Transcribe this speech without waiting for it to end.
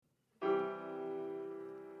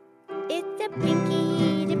It's the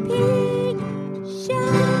Pinky the Pig Show.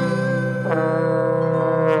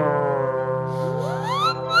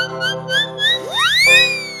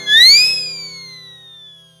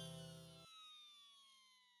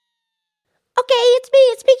 Okay, it's me,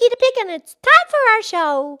 it's Pinky the Pig, and it's time for our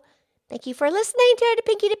show. Thank you for listening to the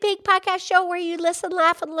Pinky the Pig podcast show where you listen,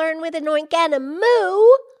 laugh, and learn with an oink and a moo.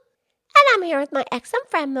 And I'm here with my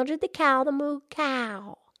excellent friend, Mildred the Cow, the Moo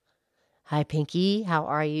Cow. Hi, Pinky. How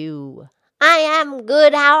are you? I am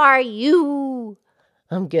good. How are you?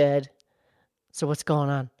 I'm good. So what's going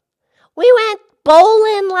on? We went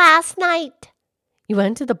bowling last night. You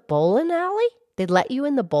went to the bowling alley? They let you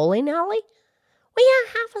in the bowling alley? We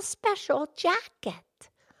have a special jacket.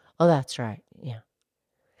 Oh, that's right. Yeah.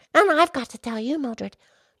 And I've got to tell you, Mildred,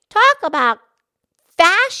 talk about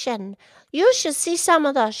fashion. You should see some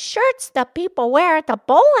of the shirts that people wear at the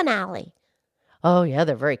bowling alley. Oh, yeah,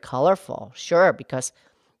 they're very colorful. Sure, because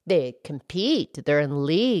they compete. They're in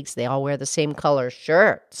leagues. They all wear the same color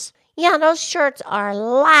shirts. Yeah, those shirts are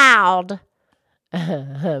loud.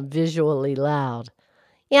 Visually loud.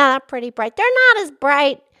 Yeah, they're pretty bright. They're not as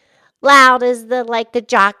loud as the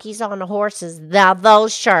jockeys on the horses. Now,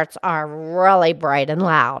 those shirts are really bright and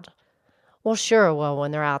loud. Well, sure. Well, when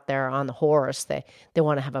they're out there on the horse, they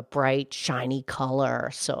want to have a bright, shiny color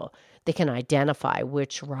so they can identify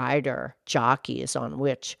which rider, jockey is on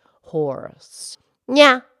which horse.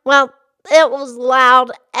 Yeah, well, it was loud,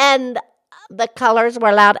 and the colors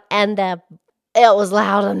were loud, and it was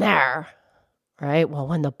loud in there. Right? Well,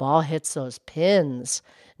 when the ball hits those pins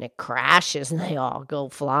and it crashes and they all go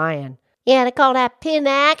flying. Yeah, they call that pin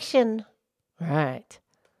action. Right.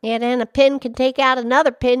 Yeah, then a pin can take out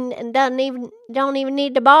another pin and don't even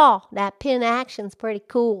need the ball. That pin action's pretty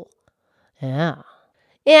cool. Yeah.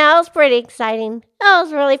 Yeah, it was pretty exciting. It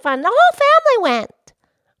was really fun. The whole family went.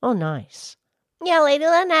 Oh, nice. Yeah, Lady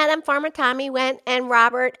Lynette and Farmer Tommy went, and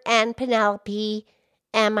Robert and Penelope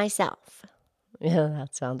and myself. Yeah,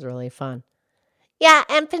 that sounds really fun. Yeah,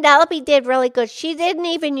 and Penelope did really good. She didn't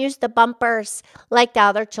even use the bumpers like the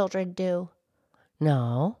other children do.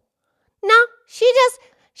 No. No,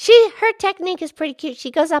 her technique is pretty cute.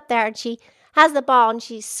 She goes up there and she has the ball and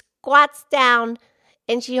she squats down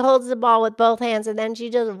and she holds the ball with both hands and then she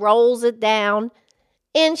just rolls it down.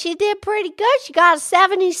 And she did pretty good. She got a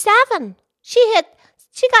 77. She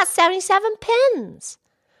got 77 pins.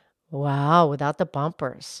 Wow, without the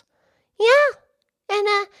bumpers. Yeah. And,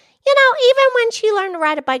 even when she learned to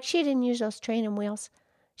ride a bike, she didn't use those training wheels.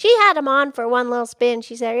 She had them on for one little spin.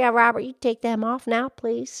 She said, yeah, Robert, you take them off now,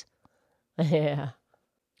 please. Yeah.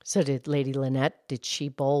 So did Lady Lynette, did she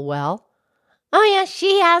bowl well? Oh, yeah,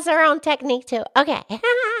 she has her own technique, too. Okay.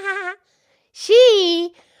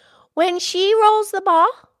 When she rolls the ball,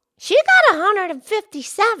 she got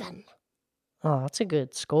 157. Oh, that's a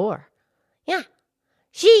good score. Yeah.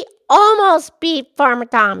 She almost beat Farmer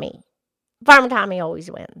Tommy. Farmer Tommy always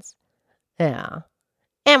wins. Yeah.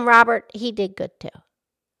 And Robert, he did good, too.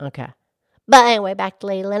 Okay. But anyway, back to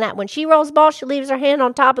Lady Lynette. When she rolls the ball, she leaves her hand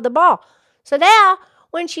on top of the ball. So now,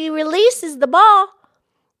 when she releases the ball,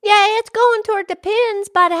 yeah, it's going toward the pins,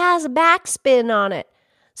 but it has a backspin on it.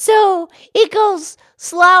 So it goes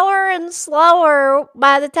slower and slower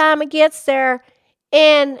by the time it gets there.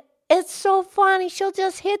 And it's so funny. She'll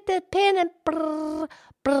just hit the pin and brrr,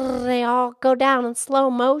 brrr, they all go down in slow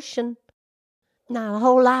motion. Not a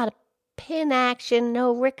whole lot of pin action,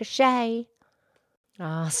 no ricochet.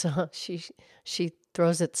 So she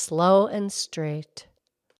throws it slow and straight.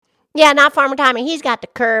 Yeah, not Farmer Tommy. He's got the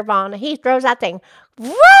curve on it. He throws that thing.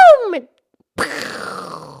 Vroom!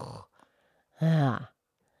 Yeah.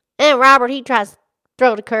 And Robert, he tries to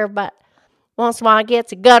throw the curve, but once in a while he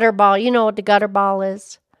gets a gutter ball. You know what the gutter ball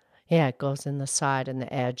is? Yeah, it goes in the side and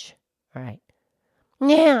the edge. Right.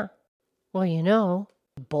 Yeah. Well,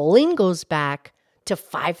 bowling goes back to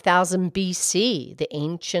 5000 BC, the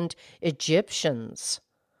ancient Egyptians.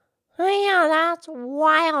 Oh, yeah, that's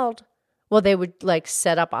wild. Well, they would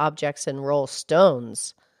set up objects and roll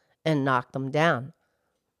stones and knock them down.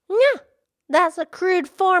 Yeah, that's a crude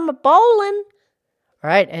form of bowling.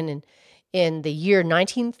 Right, and in the year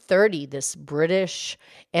 1930, this British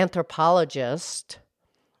anthropologist.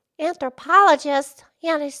 Anthropologist?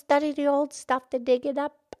 Yeah, they study the old stuff to dig it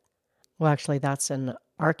up. Well, actually, that's an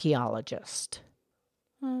archaeologist.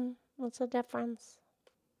 What's the difference?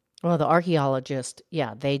 Well, the archaeologist,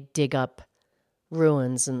 yeah, they dig up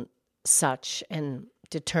ruins and such and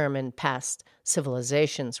determine past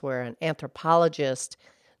civilizations, where an anthropologist,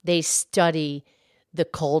 they study the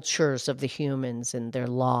cultures of the humans and their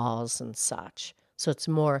laws and such. So it's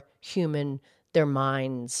more human, their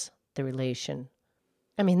minds, the relation.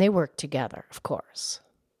 I mean, they work together, of course.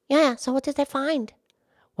 Yeah, so what did they find?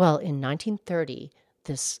 Well, in 1930,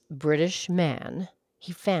 this British man,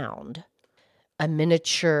 he found a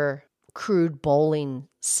miniature crude bowling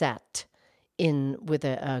set with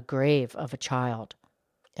a grave of a child.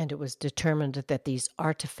 And it was determined that these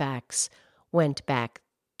artifacts went back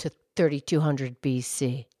to 3200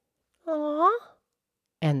 BC. Aw.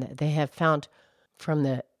 And they have found from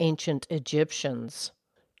the ancient Egyptians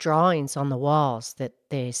drawings on the walls that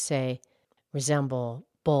they say resemble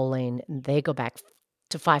bowling. And they go back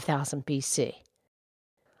to 5000 BC.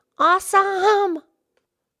 Awesome.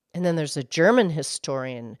 And then there's a German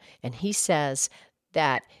historian, and he says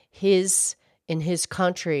that in his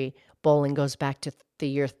country, bowling goes back to the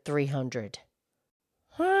year 300.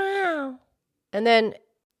 Wow. And then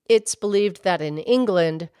it's believed that in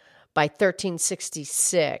England, by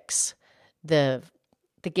 1366, the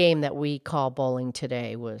game that we call bowling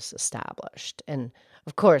today was established. And,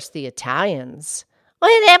 of course, the Italians... Well,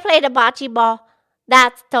 they played a bocce ball.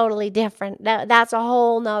 That's totally different. That's a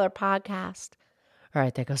whole nother podcast. All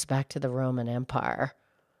right, that goes back to the Roman Empire.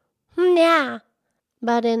 Yeah.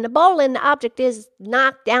 But in the bowling, the object is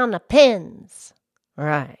knock down the pins.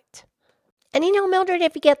 Right. And Mildred,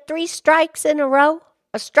 if you get 3 strikes in a row,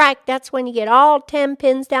 a strike, that's when you get all 10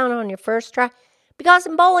 pins down on your first try. Because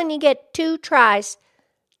in bowling, you get 2 tries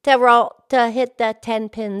to hit the 10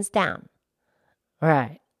 pins down.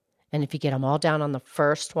 Right. And if you get them all down on the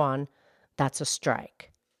first one, that's a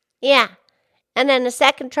strike. Yeah. And then the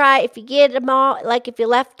second try, if you get them all, like if you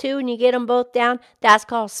left 2 and you get them both down, that's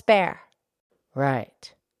called spare.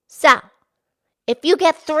 Right. So, if you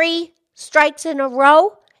get 3 strikes in a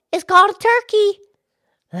row, it's called a turkey.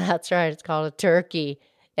 That's right. It's called a turkey.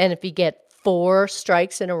 And if you get 4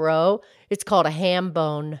 strikes in a row, it's called a ham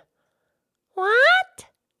bone. What?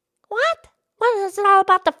 What is it all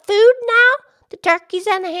about the food now? The turkeys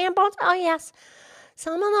and the ham bones? Oh, yes.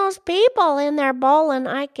 Some of those people in there bowling,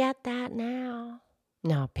 I get that now.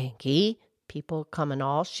 Now, Pinky, people come in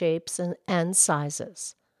all shapes and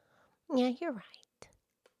sizes. Yeah, you're right.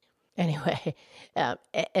 Anyway,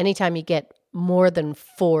 anytime you get more than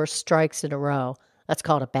 4 strikes in a row, that's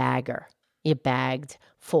called a bagger. You bagged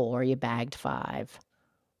 4, you bagged 5.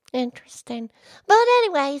 Interesting. But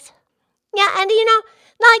anyways, yeah, and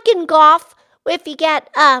like in golf, if you get,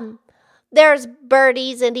 there's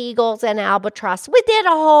birdies and eagles and albatross. We did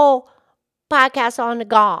a whole podcast on the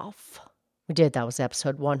golf. We did. That was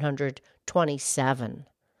episode 127.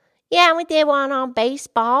 Yeah, we did one on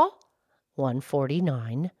baseball.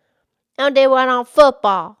 149. And we did one on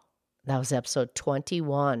football. That was episode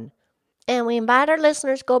 21. And we invite our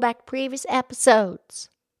listeners to go back to previous episodes.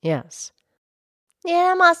 Yes.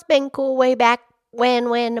 Yeah, it must have been cool way back when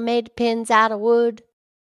they made the pins out of wood.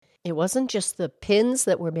 It wasn't just the pins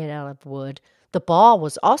that were made out of wood. The ball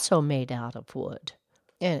was also made out of wood.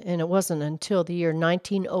 And it wasn't until the year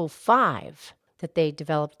 1905 that they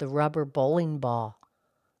developed the rubber bowling ball.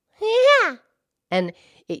 Yeah. And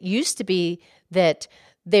it used to be that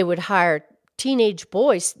they would hire teenage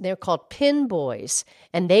boys, they're called pin boys,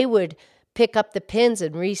 and they would pick up the pins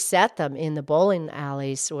and reset them in the bowling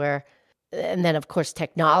alleys and then, of course,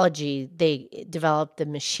 technology, they developed the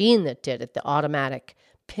machine that did it, the automatic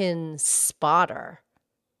pin spotter.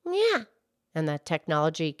 Yeah. And that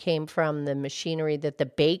technology came from the machinery that the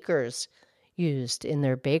bakers used in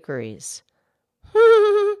their bakeries.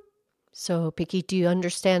 So, Pinky, do you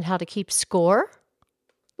understand how to keep score?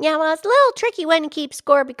 Yeah, well, it's a little tricky when you keep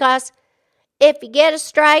score because if you get a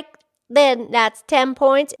strike, then that's 10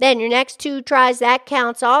 points. Then your next 2 tries, that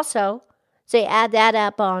counts also. So you add that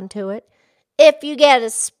up onto it. If you get a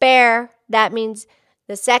spare, that means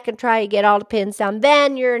the second try you get all the pins down.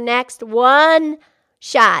 Then your next 1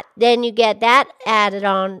 shot, then you get that added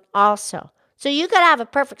on also. So you could have a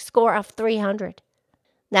perfect score of 300.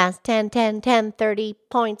 That's 10, 10, 10, 30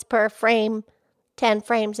 points per frame. 10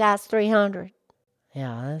 frames, that's 300.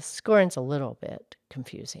 Yeah, scoring's a little bit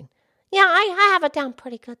confusing. Yeah, I have it down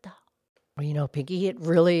pretty good, though. Well, Pinky, it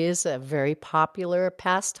really is a very popular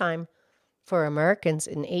pastime for Americans.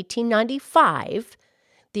 In 1895,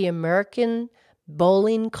 the American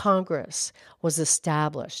Bowling Congress was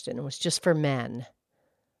established, and it was just for men.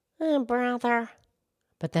 Oh, brother.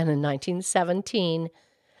 But then in 1917,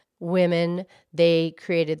 women, they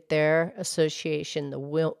created their association,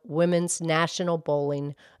 the Women's National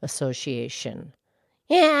Bowling Association.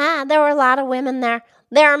 Yeah, there were a lot of women there.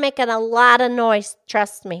 They were making a lot of noise,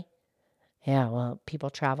 trust me. Yeah, well, people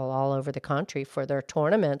travel all over the country for their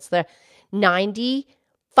tournaments.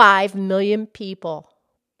 95 million people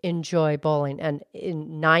enjoy bowling, and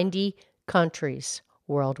in 90 countries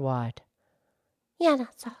worldwide. Yeah,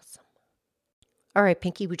 that's awesome. All right,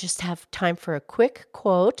 Pinky, we just have time for a quick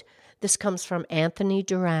quote. This comes from Anthony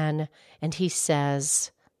Duran, and he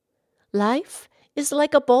says, "Life is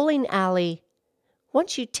like a bowling alley.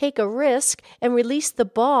 Once you take a risk and release the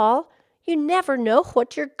ball, you never know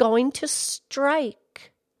what you're going to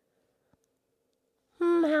strike."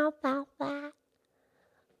 How about that?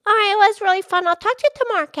 All right, it was really fun. I'll talk to you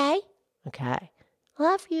tomorrow, okay? Okay.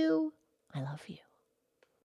 Love you. I love you.